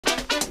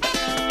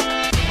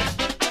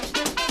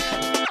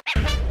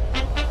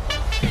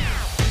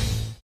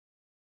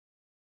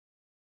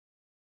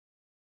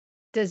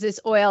Does this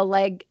oil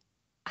leg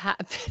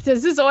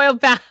does this oil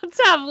bounce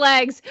have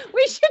legs?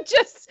 We should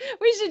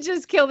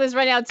just kill this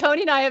right now.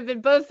 Tony and I have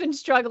both been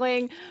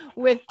struggling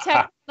with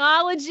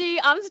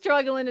technology. I'm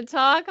struggling to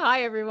talk.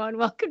 Hi everyone.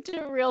 Welcome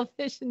to Real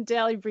Vision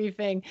Daily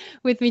Briefing.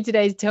 With me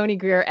today is Tony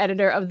Greer,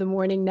 editor of the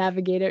Morning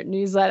Navigator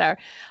newsletter.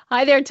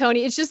 Hi there,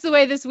 Tony. It's just the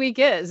way this week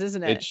is,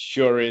 isn't it? It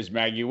sure is,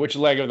 Maggie. Which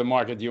leg of the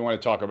market do you want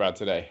to talk about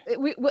today?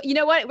 You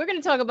know what? We're going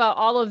to talk about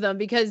all of them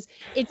because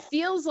it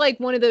feels like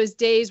one of those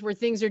days where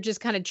things are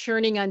just kind of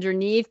churning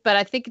underneath, but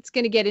I think it's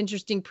going to get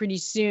interesting pretty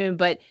soon.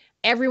 But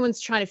everyone's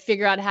trying to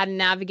figure out how to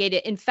navigate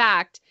it. In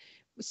fact,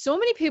 so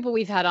many people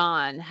we've had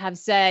on have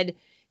said,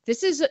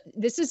 this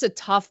is a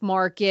tough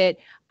market.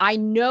 I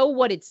know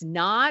what it's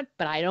not,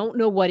 but I don't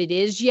know what it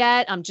is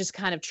yet. I'm just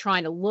kind of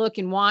trying to look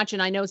and watch.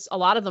 And I know a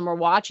lot of them are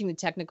watching the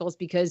technicals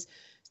because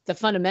the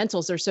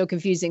fundamentals are so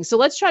confusing. So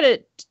let's try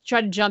to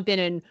jump in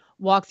and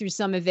walk through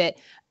some of it.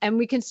 And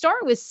we can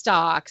start with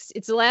stocks.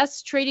 It's the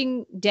last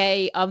trading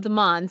day of the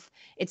month.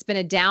 It's been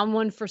a down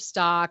one for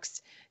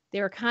stocks.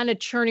 They're kind of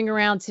churning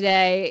around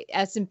today.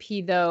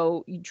 S&P,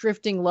 though,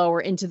 drifting lower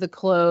into the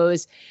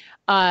close.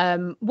 What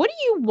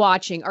are you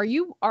watching?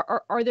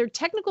 Are there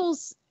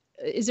technicals?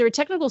 Is there a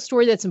technical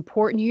story that's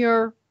important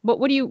here?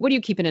 What are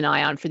you keeping an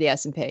eye on for the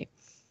S&P?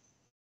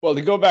 Well,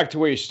 to go back to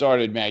where you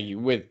started, Maggie,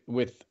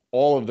 with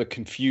all of the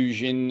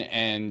confusion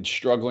and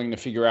struggling to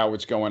figure out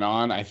what's going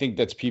on, I think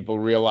that's people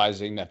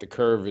realizing that the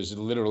curve is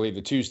literally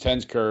the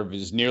 2s10s curve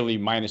is nearly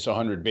minus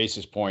 100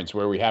 basis points,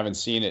 where we haven't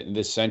seen it in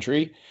this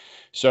century.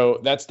 So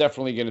that's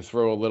definitely going to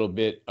throw a little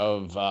bit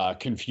of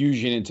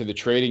confusion into the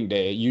trading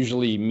day. It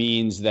usually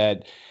means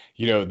that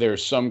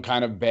there's some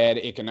kind of bad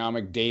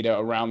economic data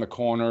around the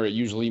corner. It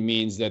usually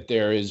means that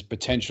there is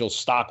potential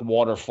stock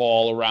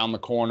waterfall around the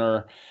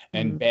corner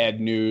and bad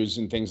news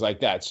and things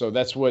like that. So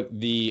that's what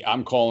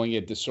I'm calling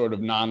it, the sort of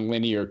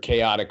nonlinear,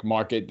 chaotic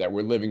market that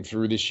we're living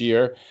through this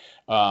year.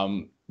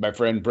 My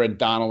friend Brent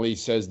Donnelly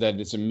says that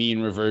it's a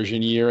mean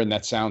reversion year, and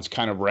that sounds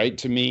kind of right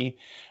to me.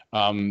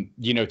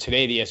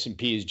 Today the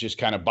S&P is just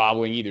kind of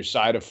bobbling either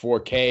side of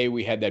 4K.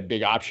 We had that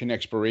big option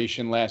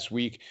expiration last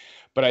week.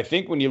 But I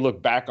think when you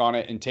look back on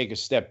it and take a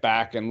step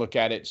back and look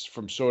at it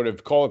from sort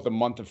of, call it the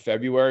month of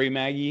February,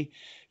 Maggie,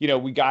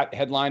 we got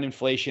headline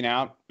inflation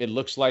out. It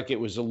looks like it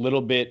was a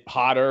little bit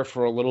hotter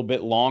for a little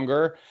bit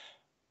longer.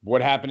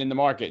 What happened in the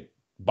market?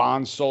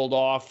 Bonds sold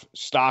off,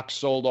 stocks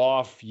sold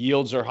off,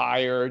 yields are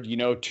higher.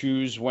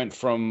 Twos went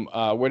from,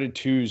 where did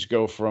twos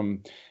go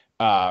from?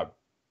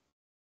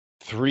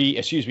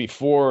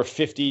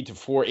 450 to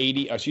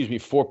 480,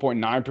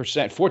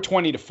 4.9%,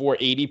 420 to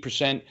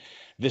 480%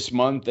 this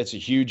month. That's a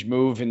huge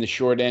move in the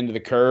short end of the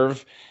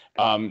curve.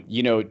 Kind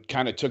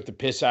of took the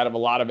piss out of a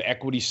lot of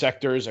equity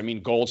sectors. I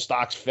mean, gold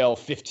stocks fell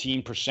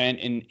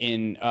 15%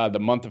 in the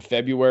month of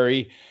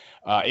February.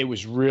 It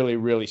was really,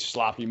 really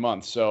sloppy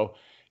month. So,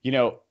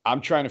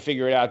 I'm trying to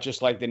figure it out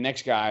just like the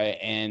next guy.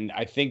 And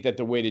I think that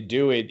the way to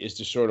do it is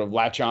to sort of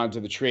latch on to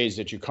the trades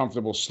that you're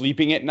comfortable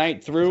sleeping at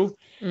night through.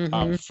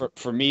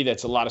 For me,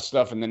 that's a lot of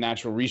stuff in the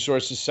natural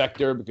resources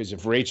sector, because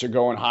if rates are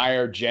going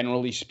higher,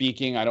 generally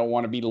speaking, I don't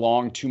want to be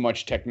long too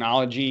much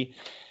technology.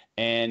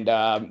 And,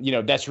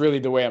 that's really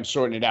the way I'm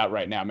sorting it out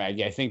right now,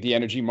 Maggie. I think the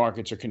energy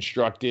markets are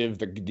constructive.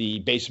 The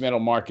base metal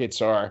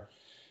markets are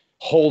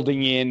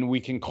holding in, we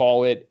can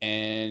call it.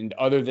 And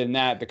other than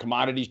that, the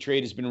commodities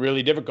trade has been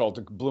really difficult.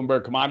 The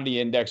Bloomberg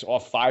Commodity Index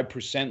off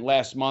 5%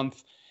 last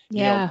month.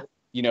 Yeah.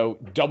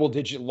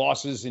 Double-digit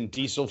losses in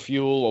diesel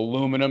fuel,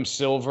 aluminum,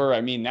 silver.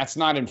 I mean, that's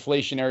not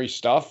inflationary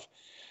stuff,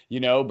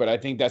 but I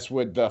think that's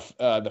what the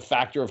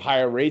factor of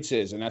higher rates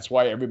is, and that's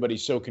why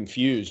everybody's so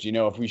confused.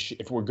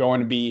 If we're going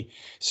to be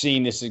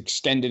seeing this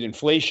extended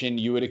inflation,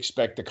 you would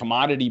expect the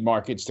commodity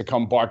markets to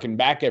come barking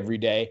back every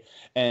day,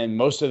 and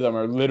most of them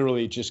are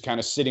literally just kind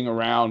of sitting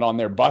around on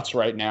their butts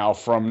right now,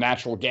 from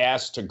natural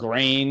gas to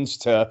grains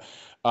to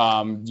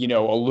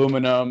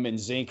aluminum and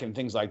zinc and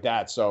things like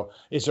that. So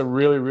it's a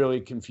really,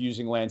 really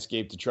confusing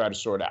landscape to try to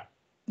sort out.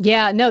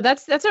 Yeah, no,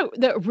 that's a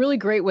really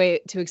great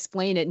way to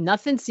explain it.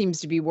 Nothing seems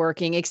to be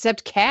working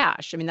except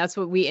cash. I mean, that's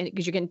what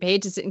because you're getting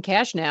paid to sit in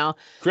cash now.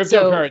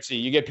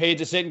 Cryptocurrency, you get paid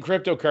to sit in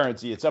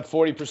cryptocurrency. It's up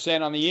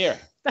 40% on the year.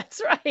 That's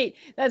right.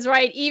 That's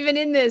right.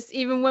 Even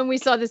when we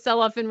saw the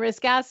sell-off in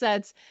risk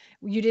assets,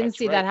 you didn't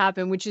see that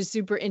happen, which is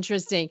super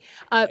interesting.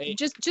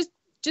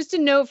 Just a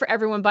note for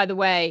everyone, by the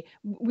way,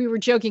 we were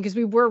joking because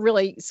we were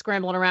really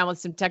scrambling around with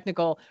some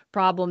technical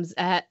problems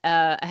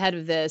ahead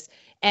of this.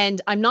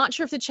 And I'm not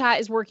sure if the chat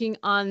is working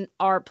on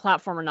our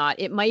platform or not.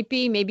 It might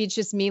be, maybe it's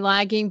just me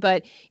lagging,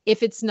 but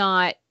if it's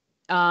not,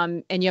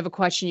 and you have a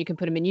question, you can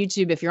put them in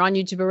YouTube. If you're on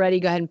YouTube already,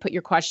 go ahead and put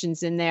your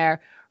questions in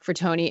there for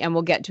Tony, and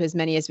we'll get to as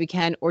many as we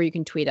can, or you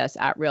can tweet us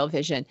at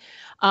realvision.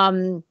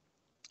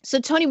 So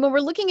Tony, when we're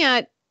looking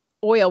at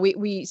oil,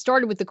 we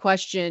started with the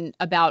question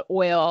about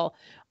oil,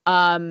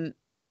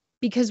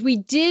 because we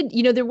did,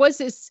 there was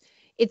this,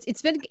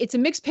 it's a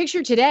mixed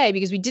picture today,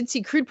 because we did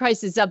see crude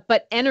prices up,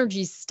 but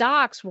energy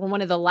stocks were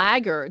one of the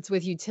laggards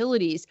with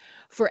utilities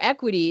for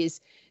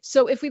equities.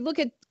 So if we look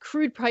at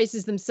crude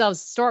prices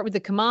themselves, start with the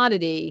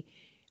commodity,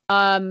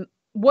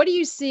 what are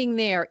you seeing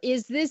there?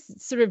 Is this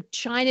sort of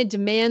China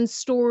demand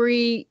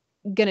story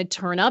going to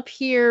turn up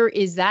here?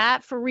 Is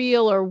that for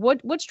real, or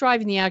what's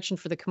driving the action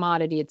for the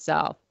commodity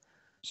itself?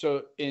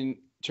 So in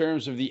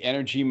terms of the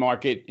energy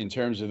market, in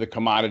terms of the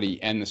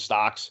commodity and the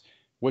stocks,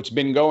 what's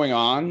been going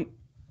on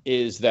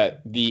is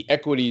that the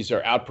equities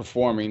are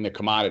outperforming the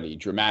commodity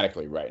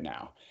dramatically right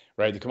now,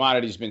 right? The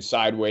commodity's been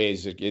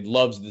sideways. It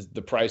loves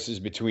the prices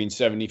between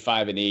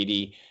 75 and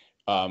 80.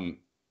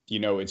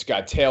 It's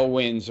got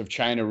tailwinds of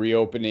China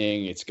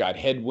reopening. It's got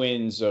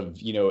headwinds of,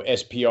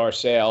 SPR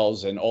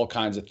sales and all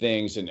kinds of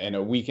things, and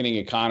a weakening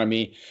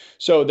economy.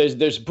 So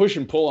there's a push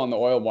and pull on the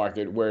oil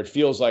market where it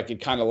feels like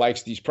it kind of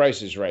likes these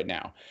prices right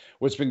now.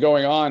 What's been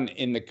going on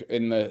in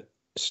the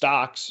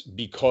stocks,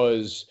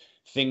 because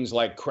things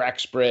like crack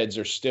spreads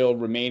are still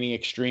remaining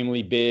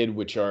extremely bid,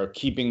 which are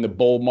keeping the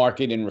bull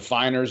market in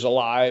refiners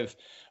alive.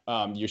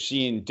 You're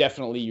seeing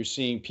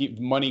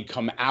money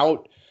come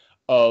out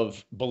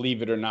of,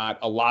 believe it or not,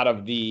 a lot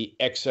of the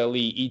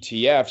XLE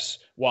ETFs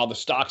while the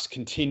stocks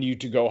continue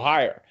to go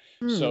higher.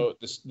 So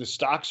the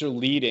stocks are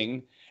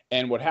leading.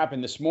 And what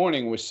happened this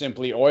morning was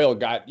simply oil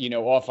got,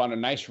 off on a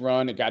nice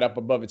run. It got up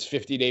above its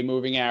 50-day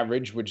moving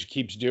average, which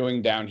keeps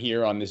doing down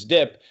here on this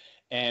dip.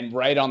 And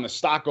right on the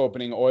stock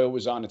opening, oil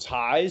was on its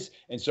highs.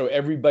 And so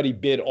everybody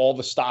bid all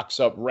the stocks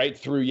up right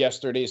through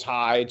yesterday's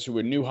high to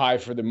a new high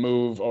for the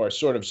move, or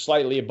sort of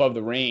slightly above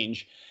the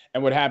range.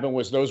 And what happened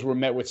was those were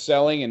met with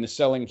selling, and the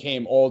selling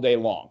came all day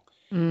long.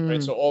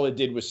 Right. So all it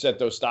did was set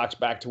those stocks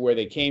back to where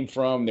they came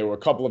from. There were a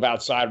couple of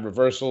outside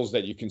reversals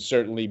that you can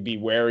certainly be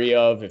wary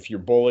of. If you're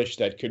bullish,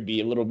 that could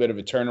be a little bit of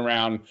a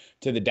turnaround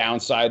to the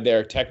downside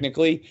there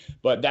technically.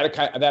 But that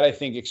I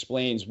think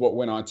explains what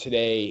went on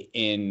today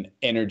in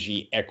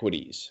energy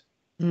equities.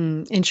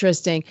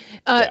 Interesting.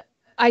 Yeah.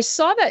 I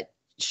saw that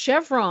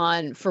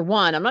Chevron, for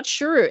one, I'm not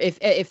sure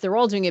if they're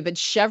all doing it, but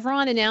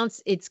Chevron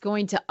announced it's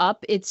going to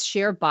up its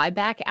share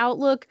buyback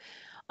outlook.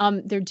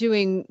 They're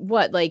doing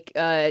what, like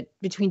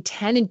between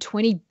 10 and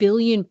 20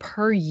 billion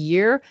per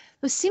year.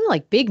 Those seem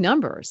like big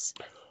numbers.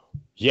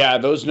 Yeah,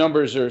 those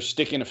numbers are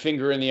sticking a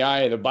finger in the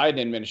eye of the Biden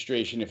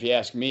administration. If you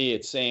ask me,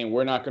 it's saying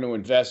we're not going to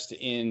invest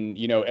in,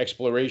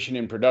 exploration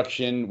and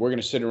production. We're going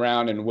to sit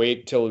around and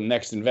wait till the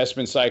next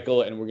investment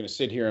cycle, and we're going to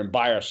sit here and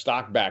buy our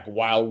stock back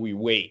while we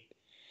wait.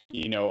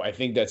 I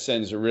think that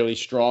sends a really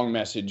strong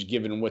message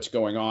given what's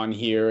going on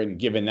here, and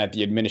given that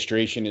the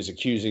administration is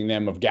accusing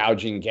them of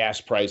gouging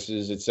gas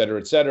prices, et cetera,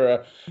 et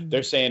cetera.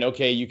 They're saying,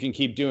 okay, you can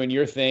keep doing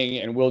your thing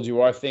and we'll do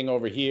our thing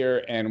over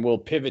here, and we'll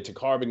pivot to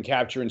carbon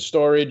capture and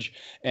storage,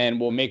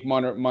 and we'll make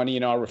money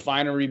in our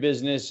refinery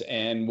business,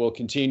 and we'll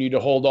continue to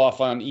hold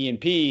off on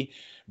E&P,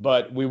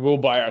 but we will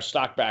buy our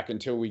stock back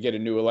until we get a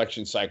new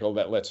election cycle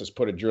that lets us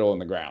put a drill in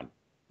the ground.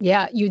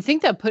 Yeah, you'd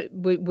think that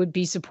would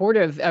be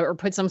supportive, or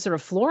put some sort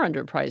of floor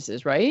under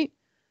prices, right?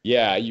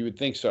 Yeah, you would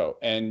think so.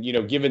 And,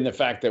 given the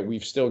fact that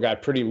we've still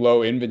got pretty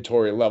low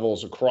inventory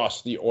levels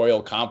across the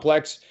oil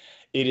complex,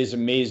 it is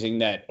amazing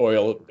that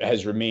oil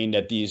has remained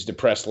at these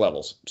depressed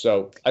levels.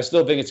 So I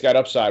still think it's got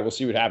upside. We'll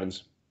see what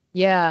happens.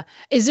 Yeah.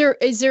 It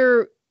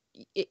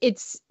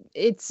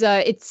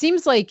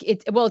seems like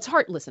it's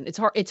hard. Listen, it's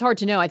hard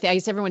to know. I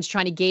guess everyone's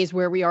trying to gauge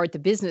where we are at the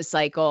business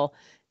cycle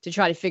to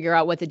try to figure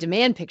out what the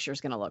demand picture is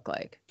going to look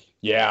like.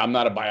 Yeah, I'm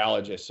not a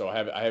biologist, so I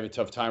have a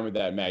tough time with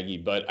that, Maggie.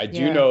 But I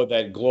do know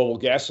that global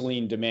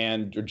gasoline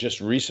demand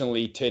just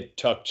recently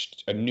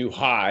touched a new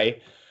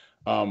high,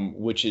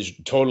 which is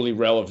totally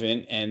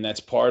relevant. And that's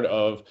part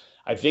of,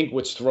 I think,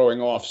 what's throwing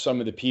off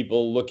some of the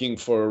people looking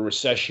for a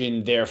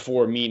recession,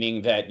 therefore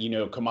meaning that,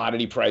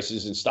 commodity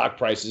prices and stock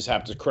prices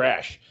have to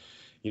crash.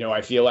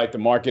 I feel like the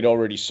market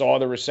already saw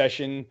the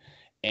recession,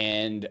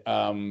 and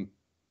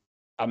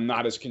I'm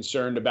not as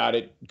concerned about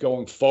it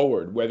going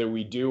forward. Whether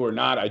we do or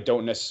not, I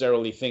don't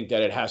necessarily think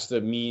that it has to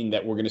mean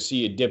that we're going to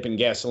see a dip in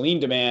gasoline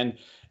demand.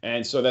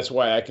 And so that's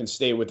why I can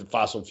stay with the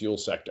fossil fuel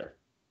sector.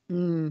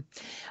 We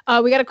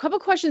got a couple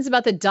questions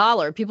about the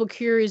dollar. People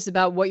curious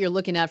about what you're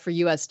looking at for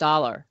U.S.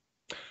 dollar.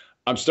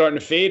 I'm starting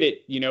to fade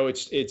it.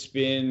 It's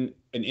been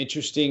an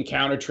interesting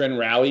counter trend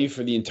rally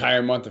for the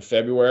entire month of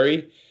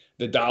February.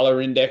 The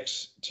dollar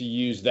index, to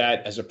use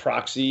that as a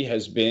proxy,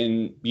 has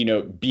been,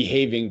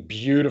 behaving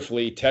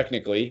beautifully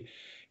technically.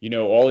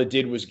 All it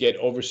did was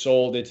get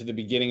oversold into the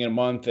beginning of the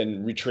month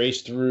and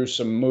retrace through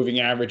some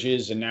moving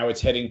averages. And now it's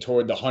heading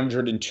toward the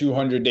 100 and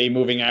 200-day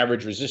moving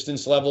average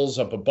resistance levels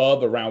up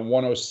above around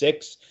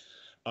 106.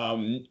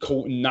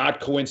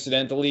 Not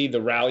coincidentally,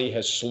 the rally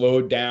has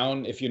slowed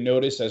down, if you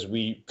notice, as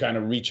we kind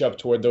of reach up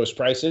toward those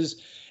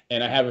prices.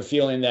 And I have a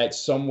feeling that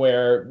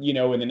somewhere,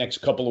 in the next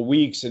couple of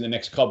weeks, in the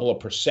next couple of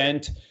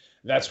percent,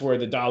 that's where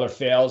the dollar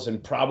fails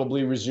and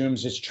probably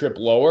resumes its trip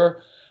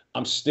lower.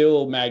 I'm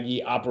still,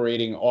 Maggie,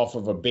 operating off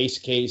of a base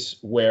case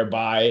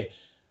whereby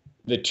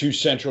the two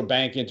central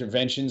bank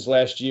interventions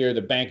last year,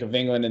 the Bank of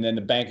England and then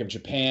the Bank of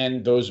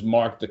Japan, those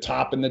marked the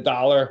top in the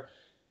dollar.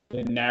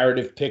 The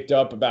narrative picked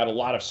up about a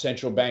lot of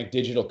central bank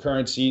digital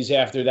currencies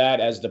after that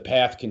as the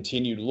path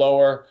continued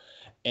lower.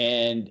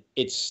 And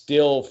it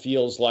still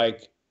feels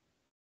like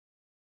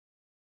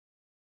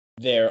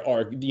there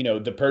are,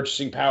 the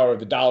purchasing power of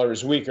the dollar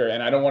is weaker.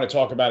 And I don't want to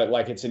talk about it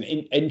like it's an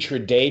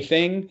intraday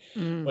thing,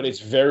 but it's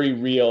very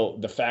real.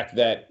 The fact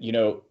that,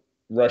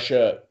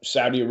 Russia,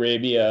 Saudi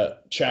Arabia,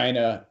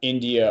 China,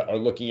 India are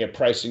looking at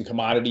pricing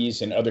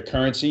commodities and other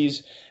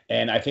currencies.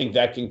 And I think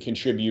that can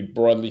contribute,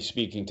 broadly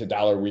speaking, to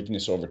dollar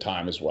weakness over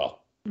time as well.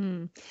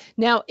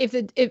 Now,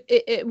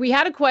 if we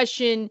had a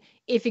question,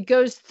 if it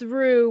goes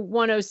through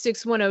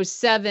 106,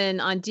 107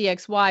 on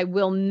DXY,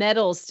 will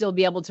metals still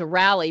be able to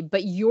rally?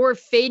 But you're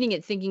fading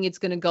it, thinking it's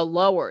going to go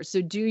lower.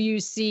 So do you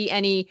see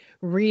any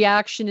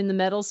reaction in the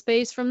metal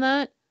space from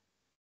that?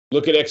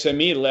 Look at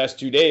XME the last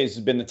 2 days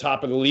has been the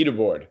top of the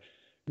leaderboard,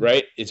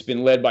 right? It's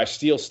been led by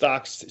steel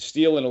stocks,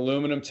 steel and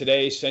aluminum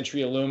today.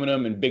 Century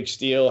Aluminum and Big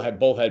Steel have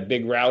both had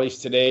big rallies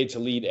today to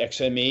lead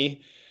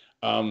XME.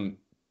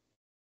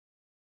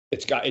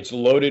 It's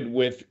loaded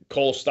with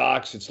coal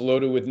stocks. It's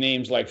loaded with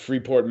names like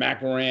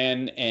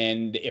Freeport-McMoRan.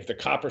 And if the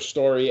copper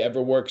story ever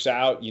works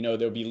out,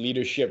 there'll be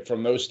leadership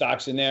from those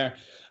stocks in there.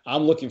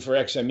 I'm looking for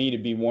XME to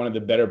be one of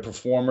the better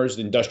performers,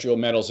 the industrial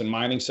metals and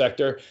mining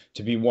sector,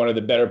 to be one of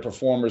the better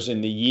performers in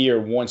the year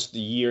once the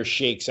year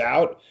shakes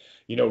out.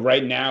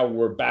 Right now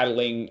we're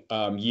battling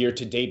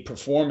year-to-date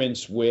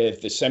performance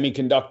with the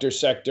semiconductor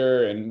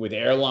sector and with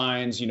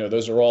airlines.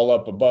 Those are all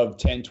up above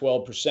 10,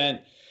 12%.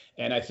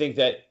 And I think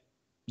that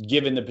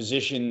given the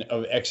position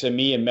of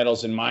XME and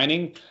metals and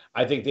mining,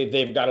 I think that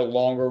they've got a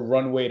longer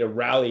runway to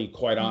rally,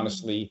 quite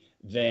honestly,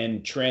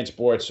 than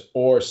transports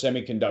or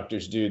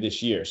semiconductors do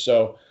this year.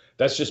 So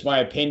that's just my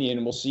opinion,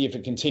 and we'll see if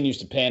it continues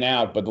to pan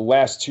out. But the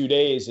last 2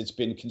 days, it's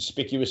been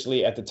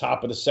conspicuously at the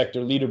top of the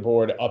sector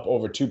leaderboard, up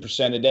over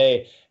 2% a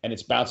day, and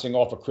it's bouncing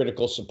off a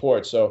critical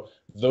support. So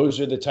those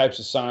are the types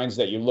of signs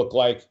that you look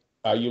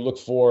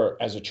for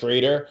as a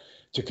trader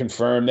to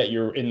confirm that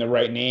you're in the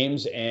right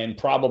names, and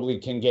probably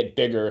can get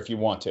bigger if you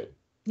want to.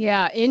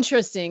 Yeah,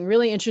 interesting.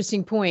 Really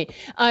interesting point.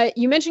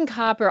 You mentioned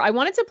copper. I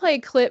wanted to play a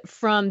clip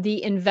from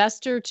the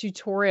investor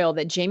tutorial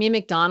that Jamie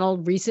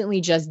McDonald recently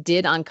just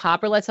did on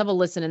copper. Let's have a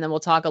listen, and then we'll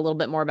talk a little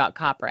bit more about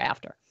copper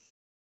after.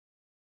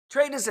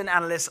 Traders and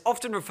analysts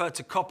often refer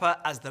to copper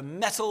as the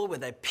metal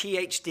with a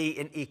PhD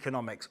in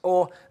economics,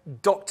 or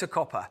Dr.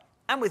 Copper,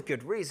 and with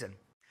good reason.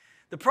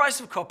 The price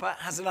of copper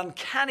has an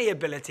uncanny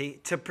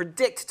ability to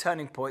predict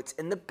turning points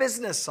in the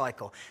business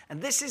cycle, and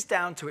this is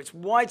down to its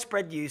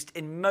widespread use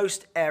in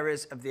most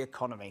areas of the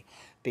economy,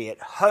 be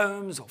it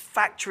homes or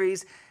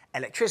factories,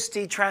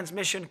 electricity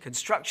transmission,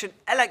 construction,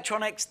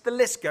 electronics, the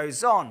list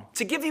goes on.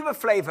 To give you a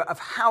flavor of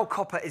how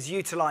copper is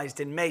utilized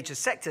in major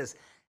sectors,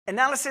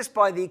 analysis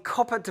by the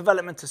Copper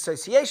Development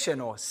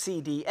Association, or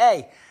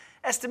CDA,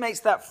 estimates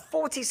that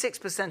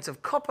 46%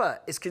 of copper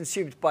is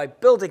consumed by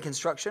building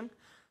construction,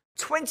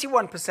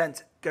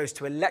 21% goes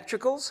to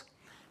electricals,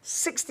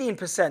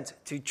 16%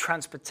 to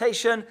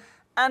transportation,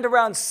 and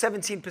around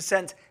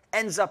 17%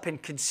 ends up in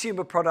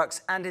consumer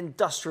products and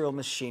industrial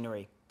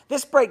machinery.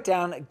 This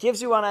breakdown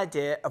gives you an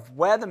idea of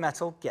where the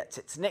metal gets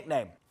its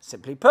nickname.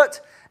 Simply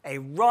put, a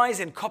rise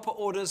in copper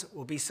orders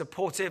will be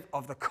supportive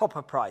of the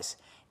copper price.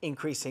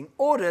 Increasing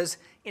orders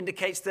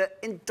indicates that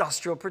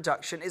industrial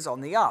production is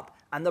on the up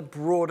and the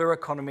broader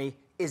economy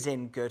is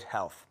in good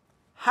health.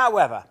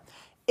 However,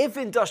 if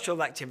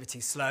industrial activity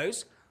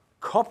slows,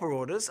 copper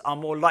orders are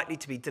more likely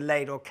to be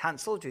delayed or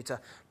cancelled due to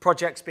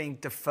projects being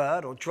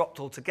deferred or dropped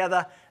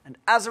altogether, and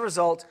as a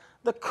result,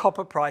 the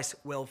copper price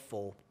will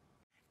fall.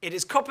 It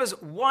is copper's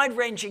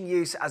wide-ranging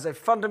use as a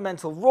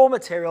fundamental raw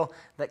material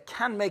that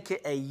can make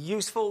it a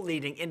useful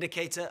leading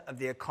indicator of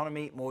the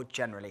economy more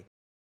generally.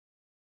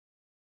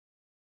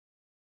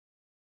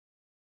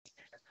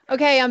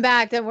 Okay, I'm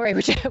back. Don't worry.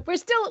 We're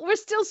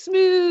still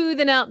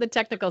smoothing out the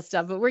technical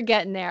stuff, but we're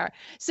getting there.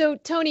 So,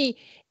 Tony,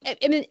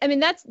 I mean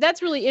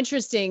that's really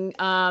interesting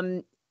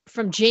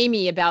from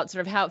Jamie about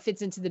sort of how it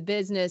fits into the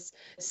business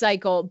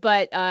cycle.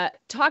 But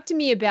talk to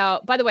me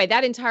about, by the way,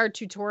 that entire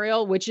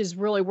tutorial, which is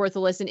really worth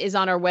a listen, is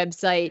on our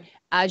website.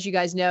 As you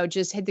guys know,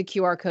 just hit the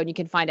QR code and you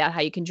can find out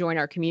how you can join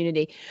our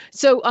community.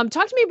 So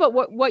talk to me about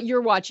what you're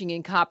watching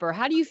in copper.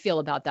 How do you feel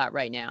about that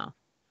right now?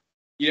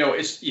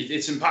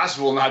 It's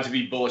impossible not to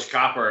be bullish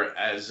copper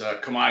as a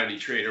commodity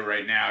trader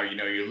right now.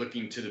 You're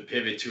looking to the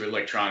pivot to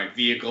electronic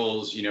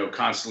vehicles,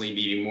 constantly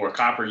needing more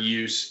copper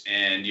use.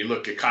 And you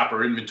look at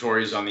copper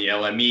inventories on the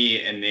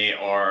LME, and they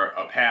are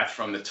a path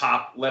from the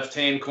top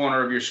left-hand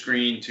corner of your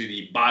screen to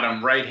the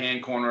bottom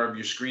right-hand corner of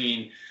your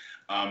screen.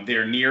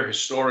 They're near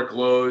historic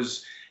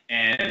lows,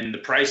 and the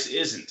price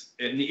isn't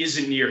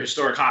near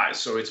historic highs.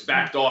 So it's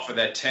backed off of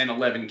that 10,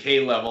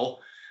 11K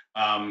level.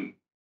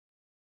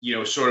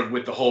 Sort of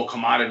with the whole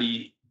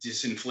commodity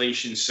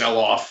disinflation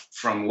sell-off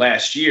from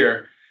last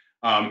year,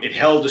 it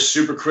held a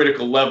super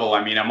critical level.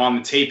 I mean, I'm on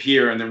the tape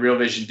here in the Real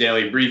Vision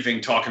Daily Briefing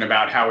talking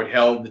about how it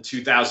held the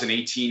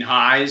 2018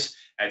 highs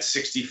at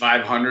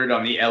 6,500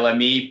 on the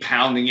LME,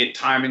 pounding it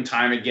time and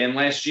time again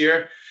last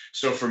year.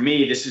 So for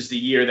me, this is the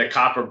year that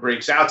copper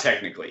breaks out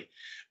technically.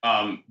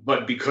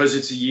 But because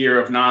it's a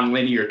year of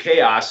nonlinear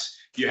chaos,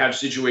 you have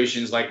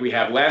situations like we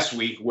had last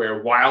week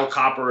where while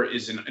copper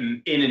is in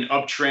an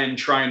uptrend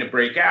trying to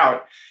break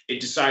out, it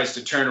decides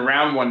to turn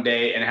around one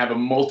day and have a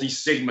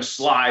multi-sigma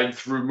slide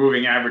through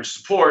moving average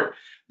support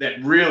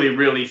that really,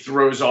 really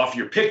throws off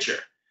your picture.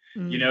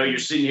 You know, you're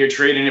sitting here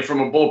trading it from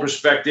a bull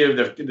perspective.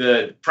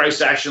 The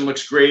price action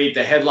looks great.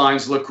 The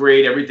headlines look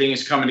great. Everything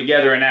is coming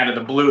together, and out of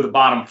the blue, the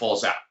bottom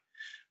falls out.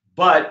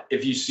 But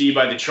if you see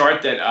by the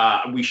chart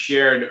that we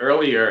shared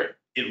earlier,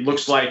 it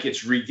looks like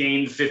it's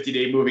regained the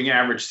 50-day moving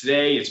average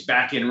today. It's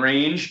back in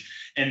range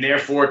and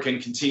therefore can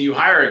continue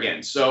higher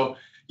again. So,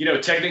 you know,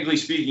 technically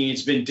speaking,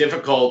 it's been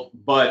difficult,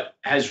 but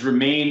has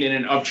remained in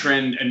an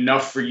uptrend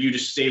enough for you to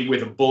stay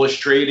with a bullish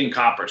trade in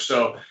copper.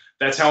 So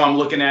that's how I'm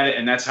looking at it.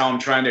 And that's how I'm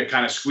trying to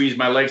kind of squeeze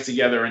my legs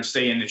together and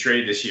stay in the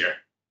trade this year.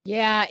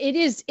 Yeah, it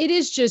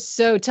is just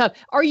so tough.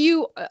 Are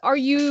you,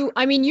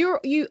 I mean, you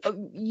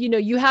know,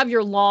 you have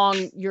your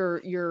longer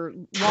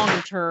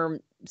term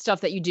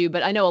stuff that you do,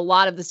 but I know a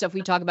lot of the stuff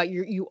we talk about,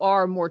 you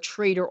are more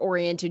trader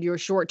oriented, you're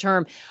short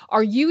term.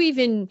 Are you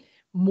even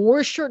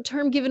more short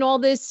term given all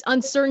this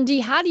uncertainty?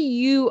 How do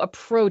you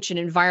approach an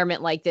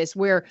environment like this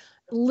where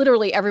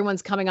literally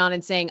everyone's coming on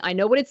and saying, I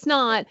know what it's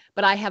not,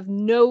 but I have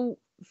no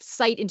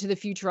sight into the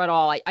future at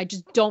all. I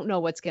just don't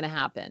know what's going to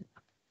happen.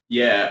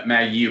 Yeah,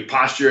 Maggie, your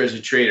posture as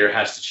a trader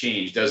has to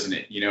change, doesn't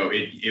it? You know,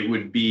 it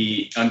would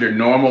be under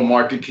normal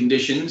market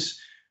conditions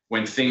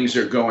when things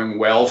are going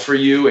well for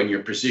you and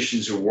your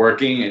positions are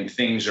working and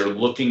things are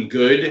looking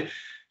good,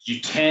 you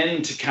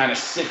tend to kind of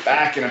sit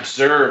back and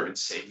observe and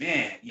say,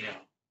 man, you know,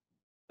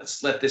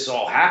 let's let this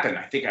all happen.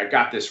 I think I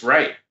got this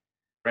right.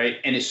 Right.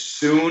 And as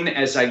soon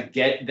as I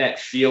get that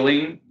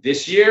feeling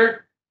this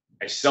year,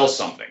 I sell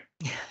something.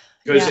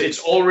 Because it's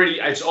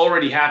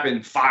already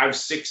happened 5,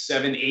 6,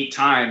 7, 8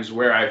 times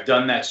where I've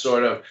done that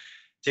sort of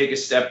take a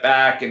step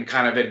back and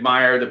kind of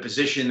admire the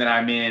position that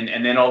I'm in.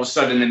 And then all of a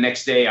sudden the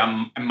next day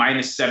I'm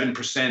minus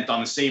 7% on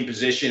the same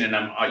position. And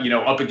I'm, you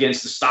know, up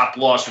against the stop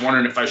loss,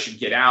 wondering if I should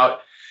get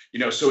out, you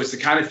know. So it's the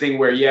kind of thing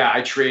where, yeah,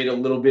 I trade a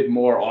little bit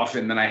more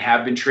often than I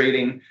have been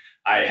trading.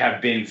 I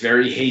have been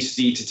very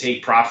hasty to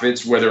take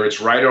profits, whether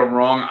it's right or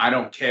wrong. I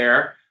don't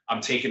care.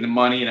 I'm taking the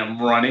money and I'm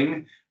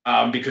running.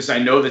 Because I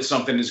know that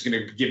something is going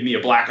to give me a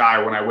black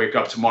eye when I wake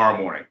up tomorrow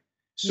morning.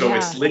 So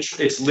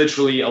it's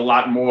literally a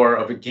lot more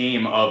of a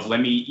game of let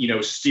me, you know,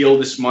 steal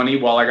this money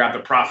while I got the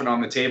profit on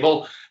the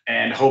table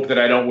and hope that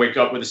I don't wake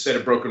up with a set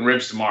of broken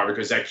ribs tomorrow,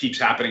 because that keeps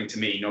happening to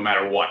me no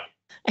matter what.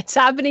 It's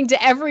happening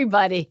to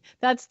everybody.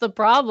 That's the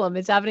problem.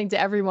 It's happening to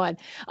everyone.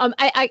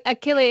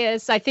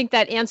 𝗗𝗔𝗬𝗦, I think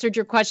that answered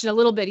your question a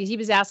little bit. He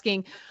was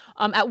asking,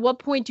 at what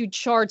point do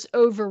charts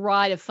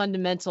override a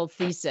fundamental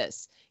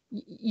thesis?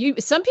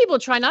 Some people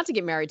try not to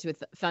get married to a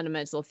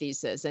fundamental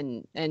thesis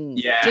and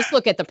just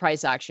look at the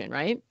price action,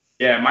 right?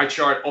 Yeah, my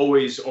chart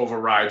always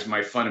overrides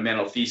my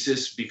fundamental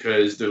thesis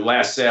because the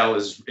last sale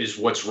is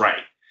what's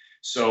right.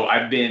 So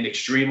I've been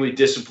extremely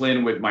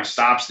disciplined with my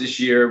stops this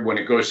year. When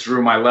it goes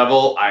through my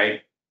level,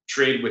 I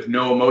trade with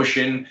no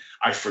emotion.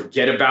 I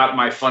forget about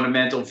my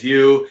fundamental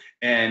view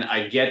and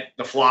I get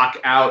the flock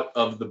out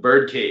of the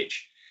bird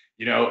cage.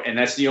 You know, and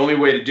that's the only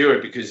way to do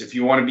it, because if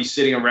you want to be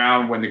sitting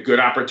around when the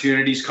good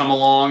opportunities come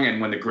along and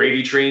when the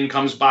gravy train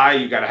comes by,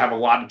 you got to have a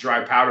lot of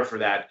dry powder for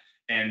that.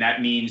 And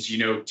that means, you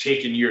know,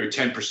 taking your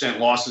 10%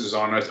 losses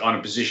on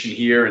a position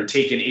here and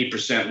taking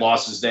 8%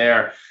 losses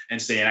there and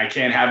saying, I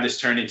can't have this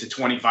turn into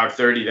 25,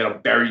 30. That'll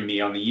bury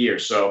me on the year.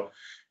 So,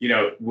 you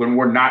know, when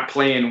we're not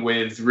playing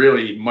with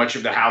really much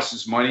of the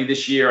house's money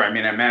this year, I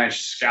mean, I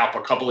managed to scalp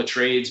a couple of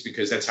trades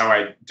because that's how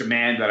I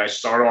demand that I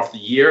start off the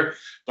year.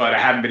 But I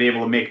haven't been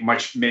able to make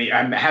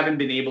I haven't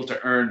been able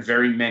to earn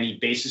very many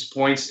basis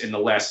points in the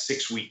last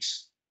 6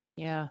 weeks.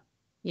 Yeah.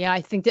 Yeah.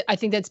 I think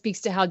that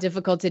speaks to how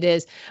difficult it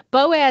is.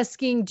 Bo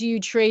asking, do you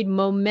trade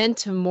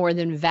momentum more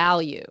than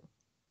value?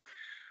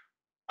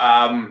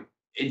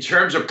 In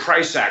terms of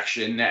price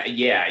action,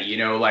 yeah, you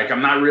know, like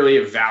I'm not really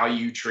a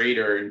value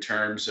trader in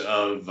terms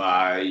of,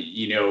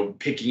 you know,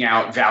 picking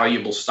out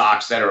valuable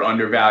stocks that are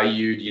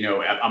undervalued. You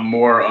know, I'm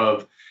more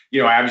of,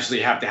 you know, I obviously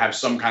have to have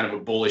some kind of a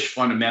bullish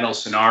fundamental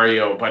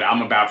scenario, but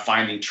I'm about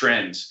finding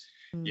trends,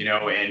 you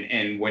know,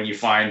 and when you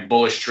find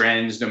bullish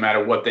trends, no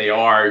matter what they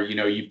are, you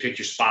know, you pick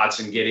your spots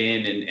and get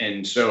in.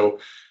 And so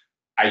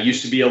I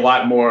used to be a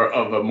lot more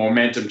of a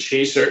momentum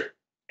chaser,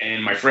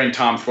 and my friend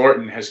Tom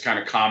Thornton has kind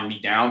of calmed me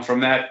down from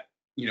that.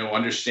 You know,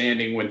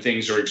 understanding when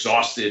things are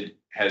exhausted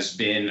has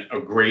been a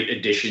great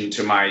addition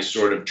to my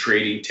sort of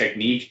trading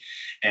technique.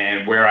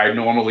 And where I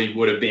normally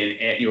would have been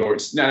at, you know,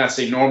 it's not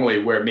say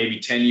normally, where maybe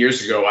 10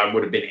 years ago I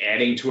would have been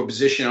adding to a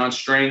position on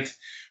strength.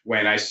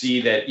 When I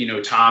see that, you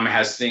know, Tom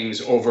has things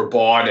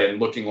overbought and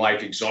looking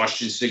like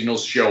exhaustion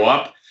signals show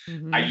up,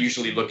 I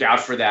usually look out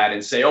for that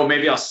and say, oh,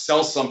 maybe I'll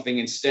sell something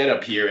instead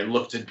up here and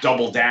look to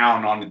double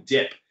down on the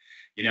dip.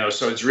 You know,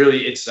 so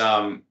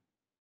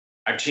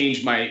I've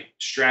changed my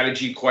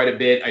strategy quite a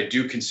bit. I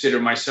do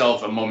consider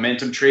myself a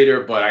momentum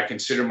trader, but I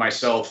consider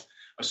myself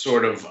a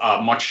sort of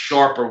much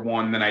sharper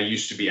one than I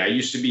used to be. I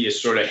used to be a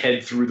sort of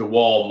head through the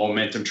wall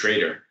momentum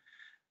trader.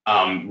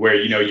 where,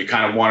 you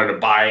kind of wanted to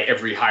buy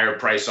every higher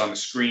price on the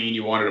screen.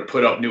 You wanted to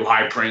put up new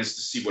high prints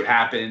to see what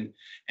happened.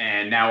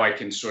 And now I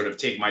can sort of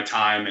take my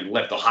time and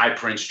let the high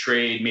prints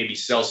trade, maybe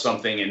sell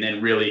something, and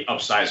then really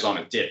upsize on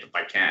a dip if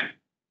I can.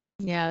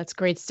 Yeah, that's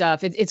great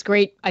stuff. It's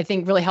great. I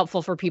think really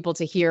helpful for people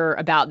to hear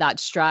about that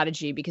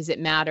strategy because it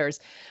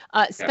matters.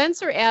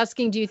 Spencer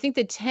asking, do you think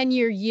the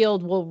 10-year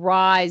yield will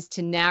rise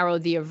to narrow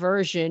the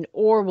aversion,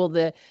 or will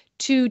the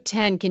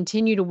 2-10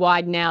 continue to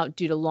widen out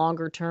due to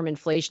longer term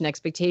inflation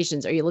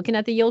expectations? Are you looking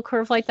at the yield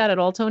curve like that at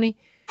all, Tony?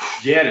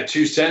 Yeah, the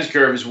 2 cents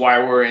curve is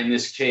why we're in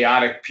this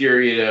chaotic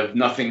period of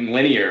nothing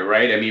linear,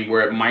 right? I mean,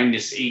 we're at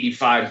minus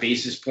 85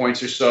 basis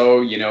points or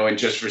so, and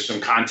just for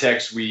some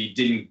context, we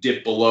didn't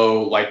dip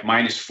below like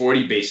minus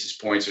 40 basis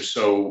points or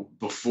so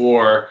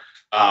before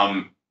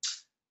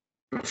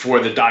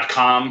the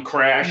dot-com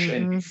crash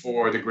and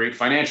before the great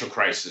financial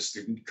crisis.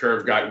 The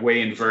curve got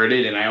way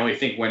inverted, and I only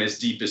think went as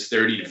deep as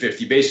 30 to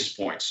 50 basis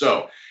points.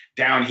 So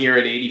down here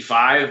at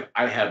 85,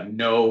 I have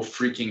no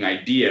freaking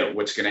idea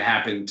what's going to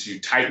happen to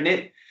tighten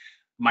it.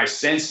 My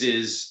sense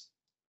is,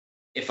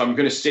 if I'm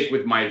going to stick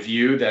with my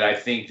view that I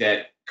think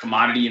that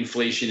commodity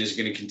inflation is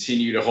going to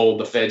continue to hold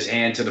the Fed's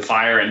hand to the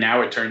fire, and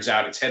now it turns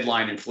out it's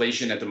headline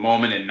inflation at the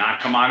moment and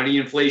not commodity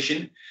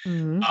inflation.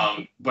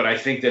 But I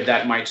think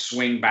that might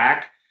swing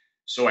back.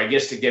 So I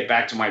guess to get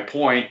back to my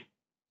point,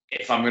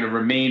 if I'm going to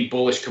remain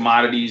bullish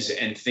commodities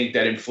and think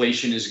that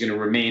inflation is going to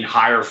remain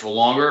higher for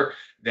longer,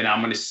 then I'm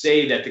going to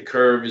say that the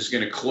curve is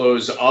going to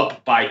close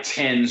up by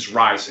 10s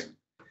rising.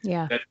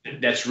 Yeah,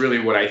 that's really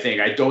what I think.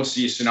 I don't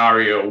see a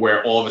scenario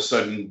where all of a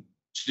sudden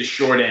the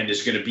short end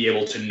is going to be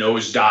able to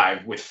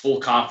nosedive with full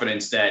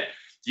confidence that,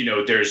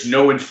 there's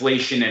no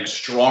inflation and a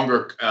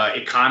stronger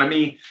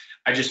economy.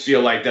 I just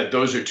feel like that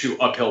those are two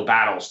uphill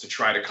battles to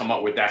try to come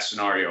up with that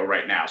scenario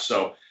right now.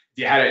 So if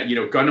you had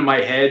a, gun to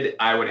my head,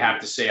 I would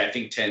have to say I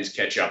think 10s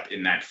catch up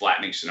in that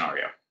flattening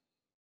scenario.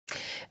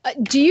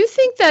 Do you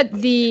think that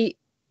the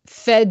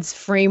Fed's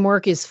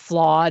framework is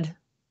flawed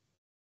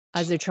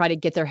as they try to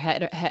get their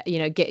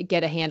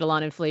get a handle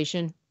on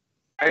inflation?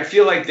 I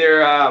feel like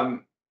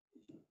they're,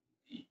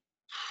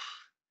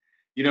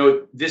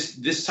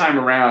 this time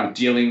around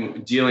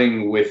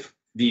dealing with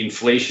the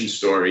inflation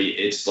story,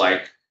 it's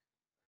like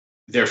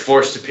they're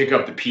forced to pick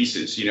up the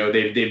pieces.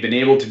 They've been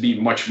able to be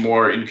much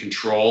more in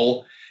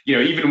control.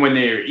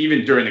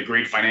 Even during the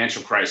great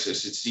financial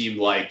crisis, it seemed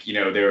like,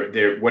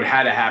 what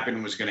had to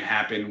happen was going to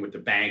happen with the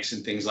banks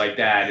and things like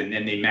that. And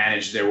then they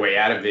managed their way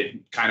out of it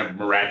kind of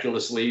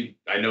miraculously.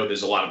 I know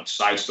there's a lot of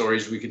side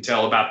stories we could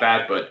tell about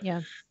that, but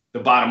yeah. The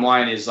bottom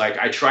line is, like,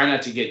 I try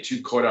not to get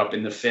too caught up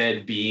in the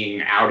Fed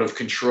being out of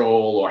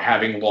control or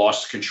having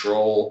lost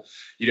control.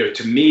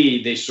 To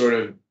me, they sort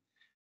of,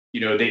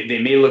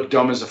 they may look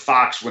dumb as a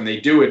fox when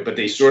they do it, but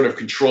they sort of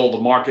control the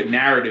market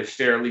narrative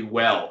fairly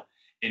well.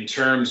 In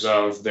terms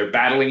of they're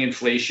battling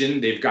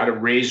inflation, they've got to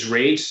raise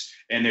rates,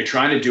 and they're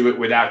trying to do it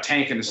without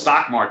tanking the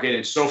stock market.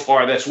 And so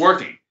far, that's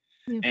working.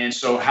 Yeah. And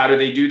so how do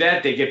they do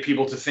that? They get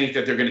people to think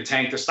that they're going to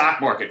tank the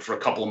stock market for a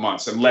couple of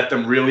months and let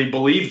them really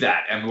believe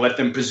that and let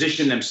them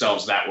position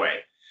themselves that way.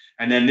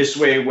 And then this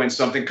way, when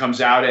something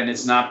comes out and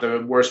it's not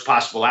the worst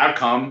possible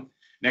outcome,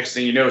 next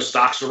thing you know,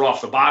 stocks are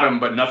off the bottom,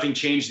 but nothing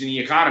changed in the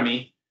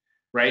economy.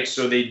 Right.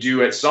 So they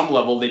do, at some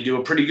level, they do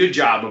a pretty good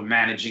job of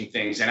managing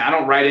things. And I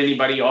don't write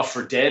anybody off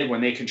for dead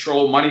when they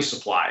control money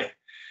supply.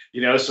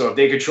 So if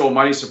they control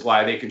money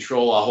supply, they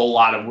control a whole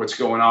lot of what's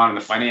going on in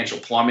the financial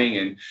plumbing.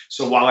 And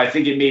so while I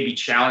think it may be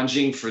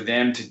challenging for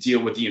them to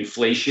deal with the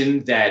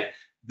inflation that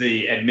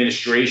the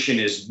administration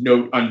is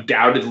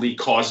undoubtedly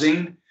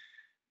causing,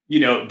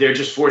 they're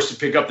just forced to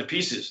pick up the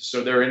pieces.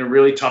 So they're in a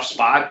really tough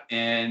spot.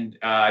 And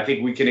I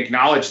think we can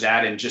acknowledge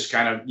that and just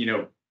kind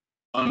of,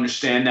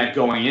 understand that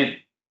going in.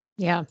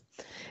 Yeah.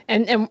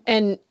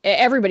 And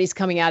everybody's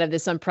coming out of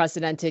this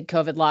unprecedented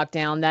COVID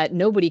lockdown that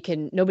nobody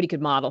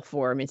could model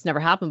for. I mean, it's never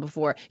happened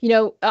before.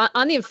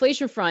 On the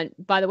inflation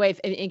front, by the way,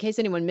 in case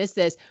anyone missed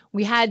this,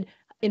 we had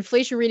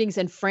inflation readings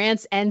in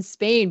France and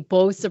Spain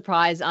both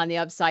surprise on the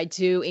upside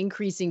too,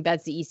 increasing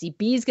bets the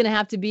ECB is going to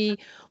have to be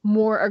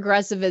more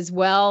aggressive as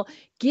well.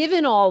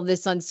 Given all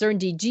this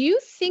uncertainty, do you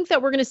think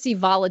that we're going to see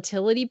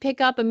volatility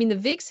pick up? I mean, the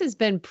VIX has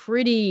been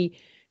pretty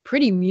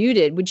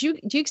muted. Do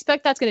you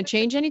expect that's going to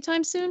change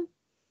anytime soon?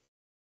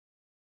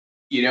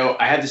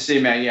 I have to say,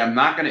 Maggie, I'm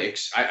not going to,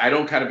 I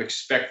don't kind of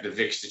expect the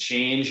VIX to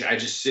change. I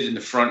just sit in the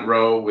front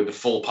row with the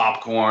full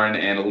popcorn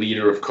and a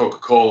liter of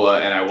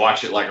Coca-Cola, and I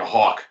watch it like a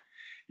hawk,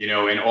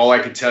 and all I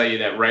can tell you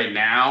that right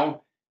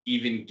now,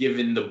 even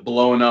given the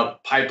blown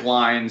up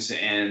pipelines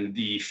and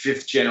the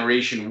 5th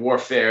generation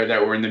warfare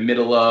that we're in the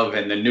middle of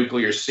and the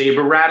nuclear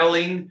saber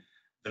rattling,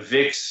 the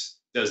VIX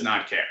does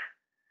not care.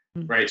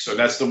 Right. So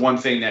that's the one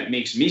thing that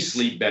makes me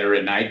sleep better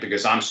at night,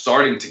 because I'm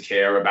starting to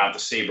care about the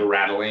saber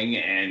rattling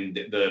and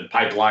the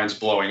pipelines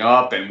blowing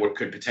up and what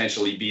could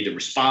potentially be the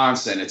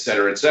response and et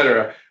cetera, et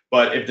cetera.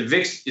 But if the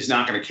VIX is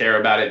not going to care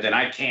about it, then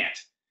I can't.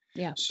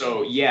 Yeah.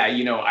 So, yeah,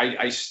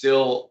 I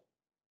still,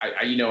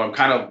 I'm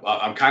kind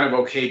of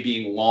okay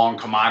being long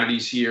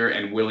commodities here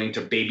and willing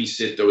to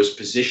babysit those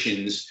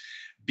positions.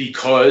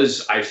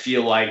 because I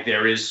feel like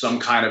there is some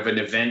kind of an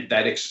event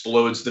that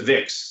explodes the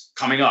VIX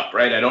coming up,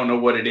 right? I don't know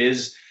what it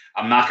is.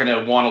 I'm not going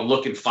to want to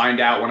look and find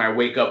out when I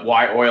wake up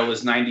why oil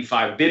is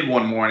 95 bid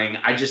one morning.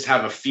 I just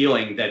have a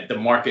feeling that the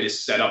market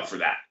is set up for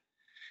that.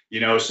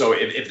 So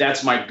if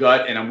that's my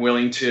gut, and I'm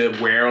willing to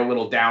wear a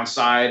little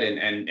downside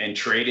and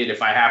trade it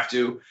if I have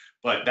to,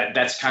 but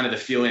that's kind of the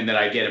feeling that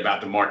I get about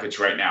the markets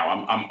right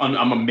now.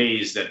 I'm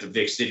amazed that the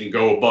VIX didn't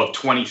go above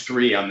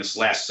 23 on this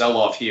last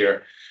sell-off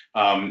here.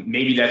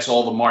 Maybe that's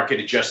all the market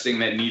adjusting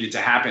that needed to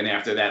happen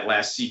after that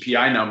last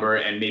CPI number,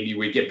 and maybe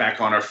we get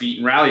back on our feet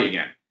and rally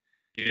again.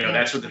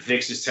 That's what the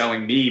VIX is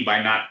telling me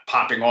by not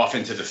popping off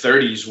into the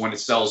 30s when it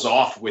sells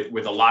off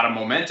with a lot of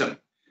momentum.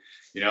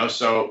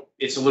 So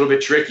it's a little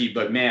bit tricky,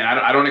 but man,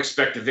 I don't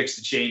expect the VIX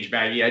to change,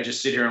 Maggie. I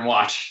just sit here and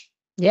watch.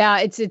 Yeah,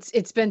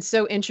 it's been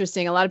so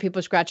interesting. A lot of people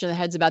are scratching their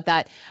heads about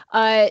that.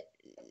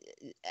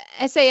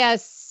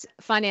 SAS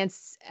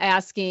Finance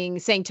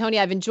saying, Tony,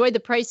 I've enjoyed the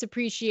price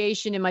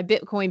appreciation in my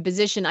Bitcoin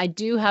position. I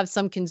do have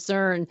some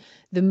concern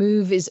the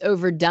move is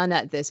overdone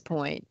at this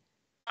point.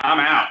 I'm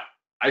out.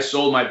 I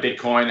sold my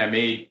Bitcoin. I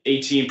made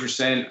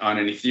 18% on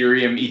an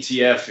Ethereum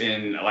ETF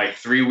in like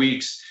 3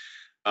 weeks.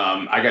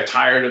 I got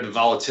tired of the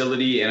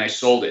volatility and I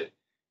sold it.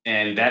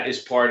 And that is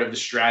part of the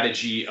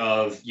strategy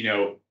of,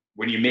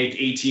 when you make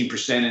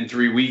 18% in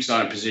 3 weeks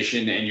on a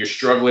position and you're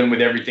struggling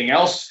with everything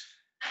else,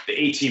 the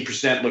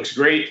 18% looks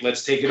great.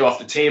 Let's take it off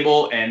the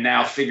table and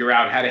now figure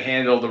out how to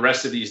handle the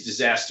rest of these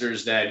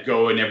disasters that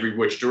go in every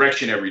which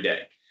direction every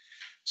day.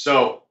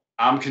 So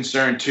I'm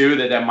concerned too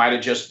that might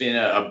have just been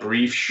a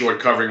brief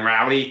short covering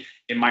rally.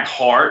 In my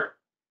heart,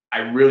 I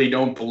really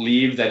don't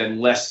believe that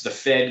unless the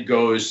Fed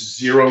goes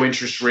zero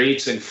interest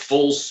rates and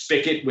full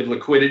spigot with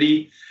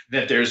liquidity,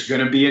 that there's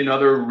going to be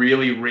another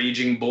really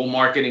raging bull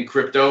market in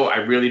crypto. I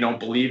really don't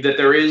believe that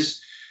there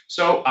is.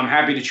 So I'm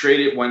happy to trade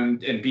it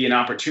and be an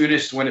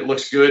opportunist when it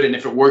looks good. And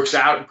if it works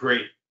out,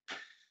 great.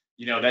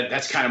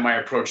 That's kind of my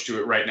approach to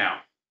it right now.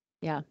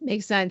 Yeah,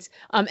 makes sense.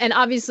 And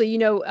obviously,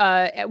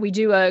 we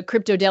do a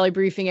crypto daily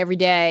briefing every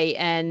day,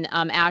 and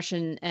Ash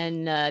and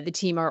the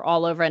team are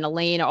all over, and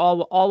Elaine are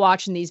all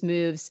watching these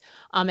moves,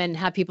 and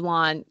have people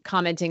on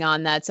commenting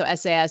on that. So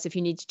SAS, if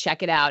you need to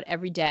check it out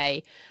every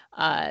day,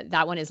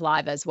 that one is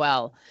live as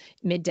well,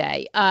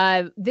 midday.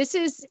 This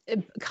is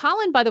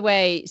Colin, by the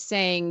way,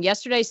 saying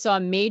yesterday saw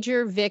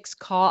major VIX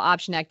call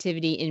option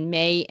activity in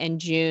May and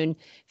June,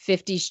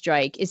 50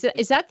 strike. Is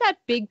that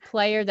big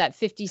player, that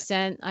 50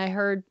 cent I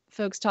heard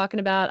folks talking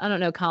about? I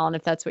don't know, Colin,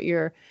 if that's what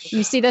you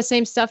see that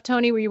same stuff,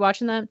 Tony? Were you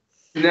watching that?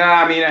 No,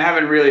 I mean, I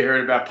haven't really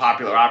heard about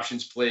popular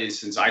options plays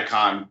since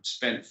Icon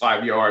spent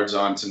 5 yards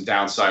on some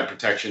downside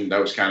protection.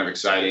 That was kind of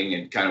exciting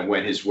and kind of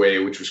went his way,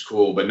 which was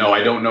cool. But no,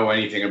 I don't know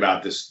anything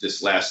about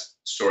this last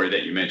story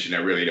that you mentioned. I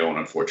really don't,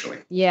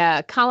 unfortunately.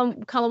 Yeah,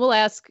 Colin, we'll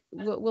ask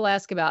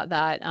about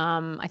that.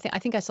 I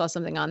think I saw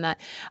something on that.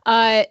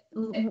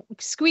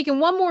 Squeaking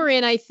one more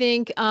in, I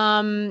think.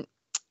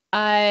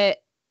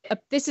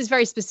 This is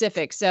very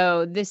specific.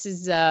 So this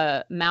is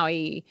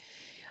Maui.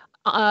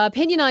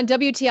 Opinion on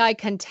WTI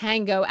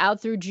contango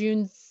out through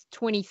June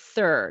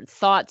 23rd.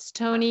 Thoughts,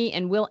 Tony?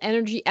 And will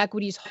energy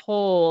equities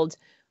hold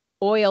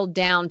oil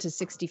down to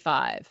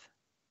 65?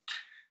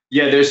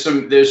 Yeah, there's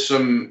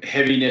some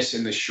heaviness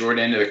in the short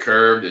end of the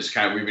curve.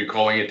 We've been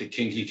calling it the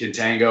kinky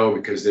contango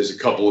because there's a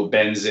couple of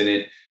bends in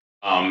it.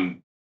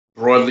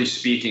 Broadly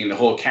speaking, the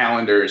whole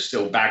calendar is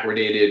still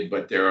backwardated,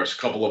 but there are a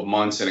couple of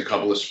months and a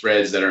couple of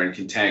spreads that are in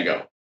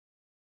contango.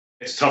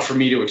 It's tough for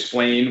me to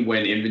explain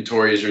when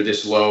inventories are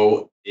this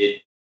low.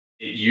 It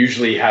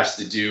usually has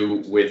to do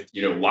with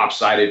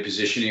lopsided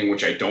positioning,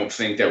 which I don't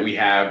think that we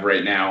have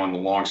right now on the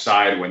long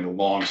side, when the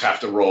longs have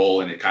to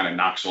roll and it kind of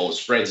knocks all the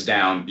spreads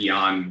down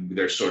beyond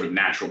their sort of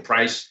natural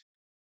price.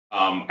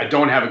 I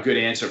don't have a good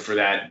answer for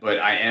that, but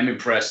I am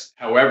impressed,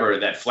 however,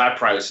 that flat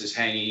price is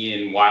hanging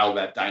in while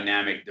that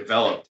dynamic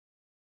developed.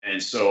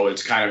 And so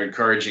it's kind of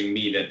encouraging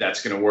me that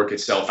that's going to work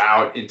itself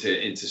out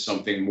into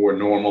something more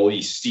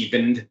normally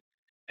steepened.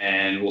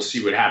 And we'll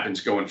see what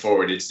happens going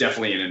forward. It's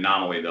definitely an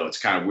anomaly, though. It's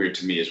kind of weird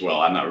to me as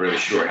well. I'm not really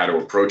sure how to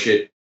approach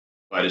it.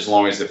 But as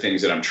long as the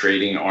things that I'm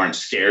trading aren't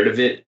scared of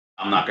it,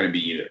 I'm not going to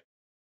be either.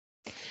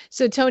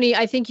 So, Tony,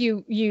 I think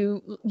you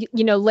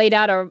laid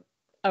out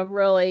a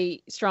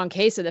really strong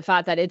case of the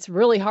fact that it's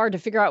really hard to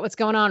figure out what's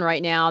going on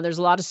right now. There's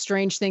a lot of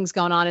strange things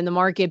going on in the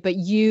market, but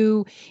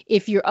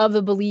if you're of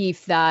the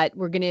belief that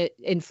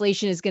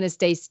inflation is going to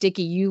stay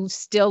sticky, you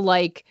still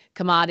like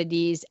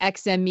commodities.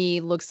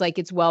 XME looks like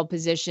it's well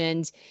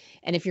positioned.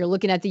 And if you're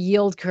looking at the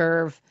yield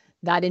curve,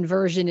 that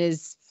inversion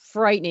is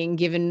frightening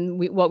given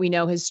what we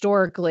know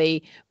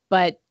historically,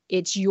 but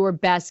it's your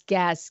best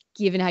guess,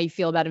 given how you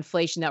feel about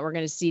inflation, that we're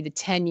going to see the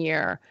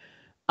 10-year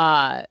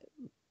side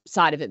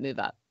of it move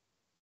up.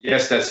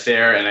 Yes, that's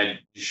fair. And I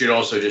should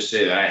also just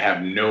say that I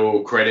have no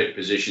credit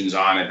positions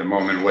on at the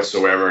moment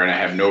whatsoever, and I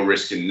have no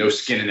risk and no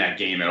skin in that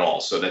game at all.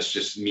 So that's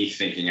just me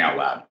thinking out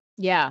loud.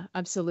 Yeah,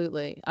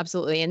 absolutely.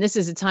 Absolutely. And this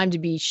is a time to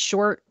be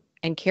short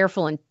and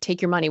careful and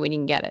take your money when you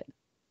can get it.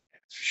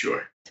 for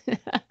sure.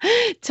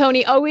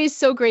 Tony, always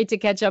so great to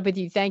catch up with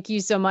you. Thank you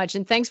so much.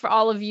 And thanks for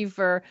all of you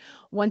for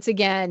once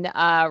again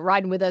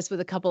riding with us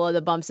with a couple of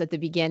the bumps at the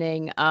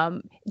beginning.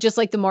 Just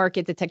like the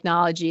market, the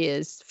technology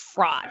is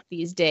fraught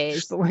these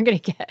days, but we're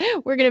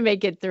gonna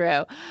make it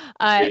through.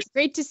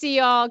 Great to see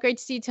y'all. Great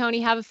to see you,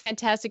 Tony. Have a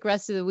fantastic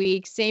rest of the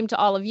week. Same to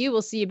all of you.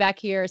 We'll see you back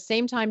here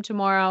same time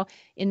tomorrow.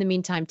 In the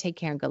meantime, take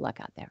care and good luck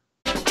out there.